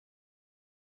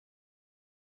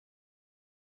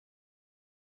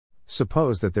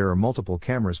Suppose that there are multiple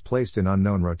cameras placed in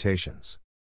unknown rotations.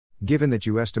 Given that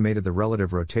you estimated the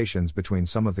relative rotations between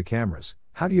some of the cameras,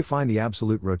 how do you find the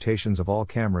absolute rotations of all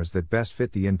cameras that best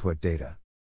fit the input data?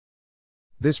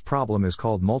 This problem is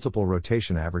called multiple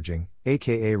rotation averaging,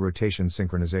 aka rotation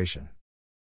synchronization.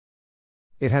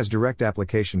 It has direct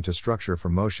application to structure for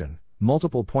motion,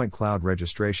 multiple point cloud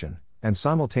registration, and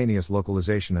simultaneous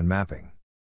localization and mapping.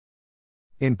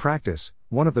 In practice,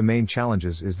 one of the main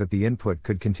challenges is that the input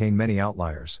could contain many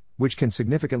outliers, which can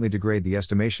significantly degrade the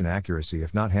estimation accuracy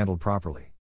if not handled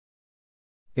properly.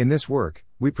 In this work,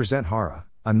 we present HARA,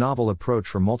 a novel approach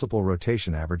for multiple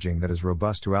rotation averaging that is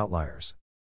robust to outliers.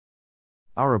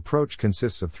 Our approach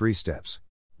consists of 3 steps: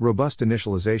 robust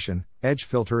initialization, edge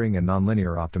filtering, and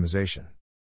nonlinear optimization.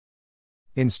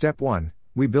 In step 1,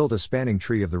 we build a spanning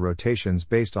tree of the rotations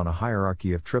based on a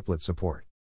hierarchy of triplet support.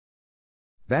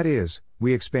 That is,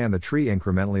 we expand the tree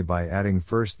incrementally by adding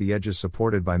first the edges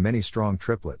supported by many strong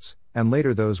triplets, and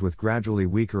later those with gradually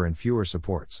weaker and fewer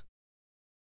supports.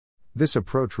 This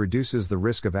approach reduces the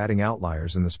risk of adding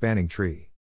outliers in the spanning tree.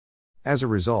 As a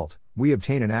result, we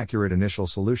obtain an accurate initial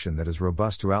solution that is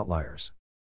robust to outliers.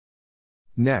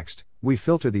 Next, we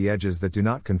filter the edges that do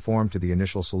not conform to the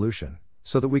initial solution,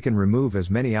 so that we can remove as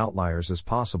many outliers as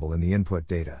possible in the input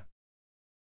data.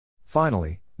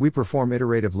 Finally, we perform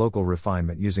iterative local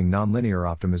refinement using nonlinear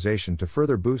optimization to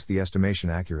further boost the estimation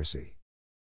accuracy.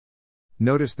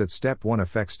 Notice that step 1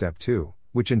 affects step 2,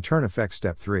 which in turn affects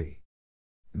step 3.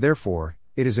 Therefore,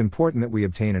 it is important that we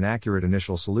obtain an accurate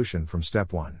initial solution from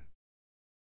step 1.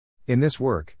 In this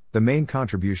work, the main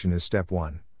contribution is step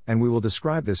 1, and we will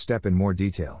describe this step in more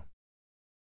detail.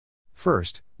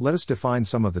 First, let us define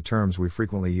some of the terms we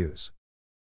frequently use.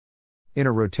 In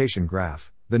a rotation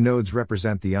graph, the nodes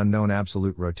represent the unknown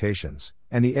absolute rotations,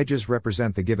 and the edges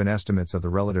represent the given estimates of the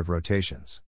relative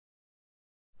rotations.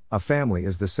 A family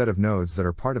is the set of nodes that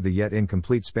are part of the yet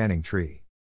incomplete spanning tree.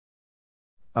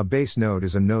 A base node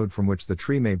is a node from which the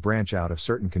tree may branch out if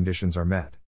certain conditions are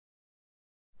met.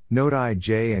 Node I,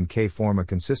 J, and K form a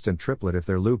consistent triplet if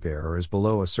their loop error is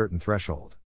below a certain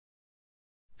threshold.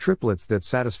 Triplets that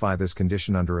satisfy this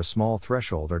condition under a small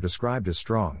threshold are described as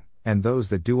strong, and those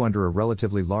that do under a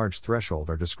relatively large threshold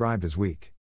are described as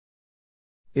weak.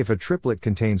 If a triplet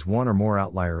contains one or more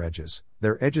outlier edges,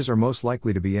 their edges are most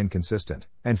likely to be inconsistent,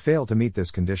 and fail to meet this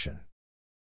condition.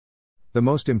 The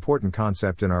most important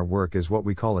concept in our work is what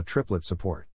we call a triplet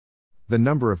support. The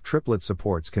number of triplet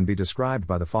supports can be described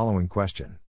by the following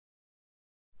question.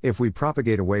 If we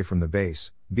propagate away from the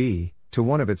base, B, to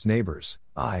one of its neighbors,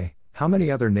 I, how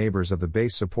many other neighbors of the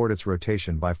base support its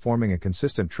rotation by forming a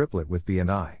consistent triplet with B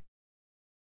and I?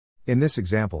 In this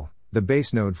example, the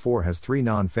base node 4 has 3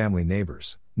 non-family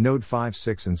neighbors, node 5,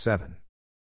 6, and 7.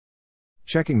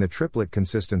 Checking the triplet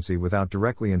consistency without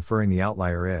directly inferring the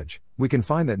outlier edge, we can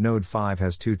find that node 5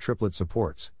 has 2 triplet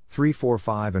supports, 3, 4,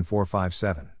 5 and 4, 5,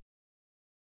 7.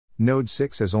 Node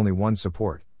 6 has only 1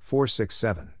 support, 4, 6,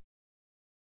 7.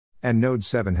 And node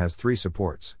 7 has 3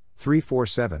 supports, 3, 4,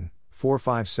 7, 4,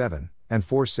 5, 7, and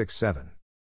 4, 6, 7.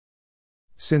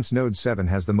 Since node 7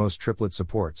 has the most triplet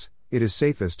supports, it is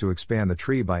safest to expand the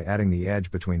tree by adding the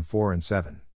edge between 4 and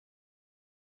 7.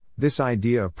 This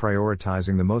idea of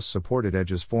prioritizing the most supported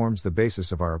edges forms the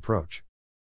basis of our approach.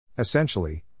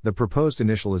 Essentially, the proposed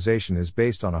initialization is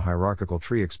based on a hierarchical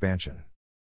tree expansion.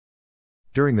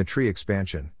 During the tree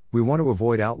expansion, we want to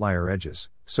avoid outlier edges,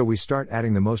 so we start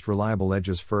adding the most reliable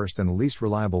edges first and the least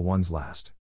reliable ones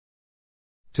last.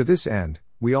 To this end,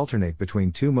 we alternate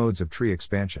between 2 modes of tree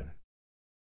expansion.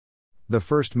 The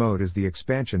first mode is the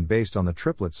expansion based on the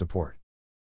triplet support.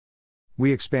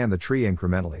 We expand the tree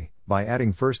incrementally, by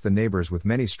adding first the neighbors with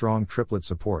many strong triplet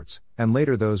supports, and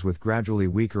later those with gradually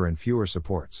weaker and fewer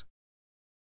supports.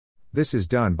 This is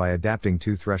done by adapting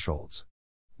 2 thresholds.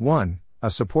 1. A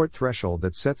support threshold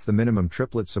that sets the minimum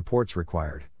triplet supports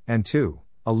required, and 2.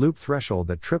 A loop threshold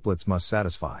that triplets must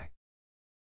satisfy.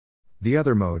 The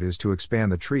other mode is to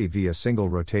expand the tree via single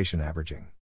rotation averaging.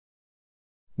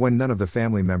 When none of the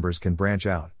family members can branch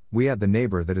out, we add the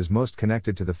neighbor that is most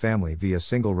connected to the family via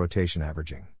single rotation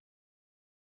averaging.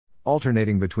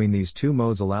 Alternating between these 2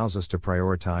 modes allows us to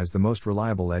prioritize the most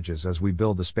reliable edges as we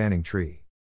build the spanning tree.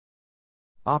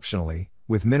 Optionally,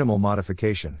 with minimal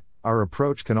modification, our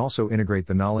approach can also integrate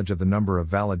the knowledge of the number of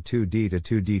valid 2D to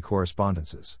 2D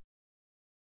correspondences.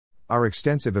 Our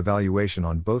extensive evaluation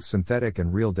on both synthetic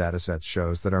and real datasets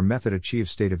shows that our method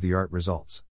achieves state-of-the-art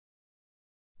results.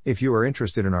 If you are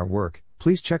interested in our work,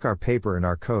 please check our paper and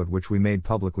our code which we made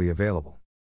publicly available.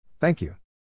 Thank you.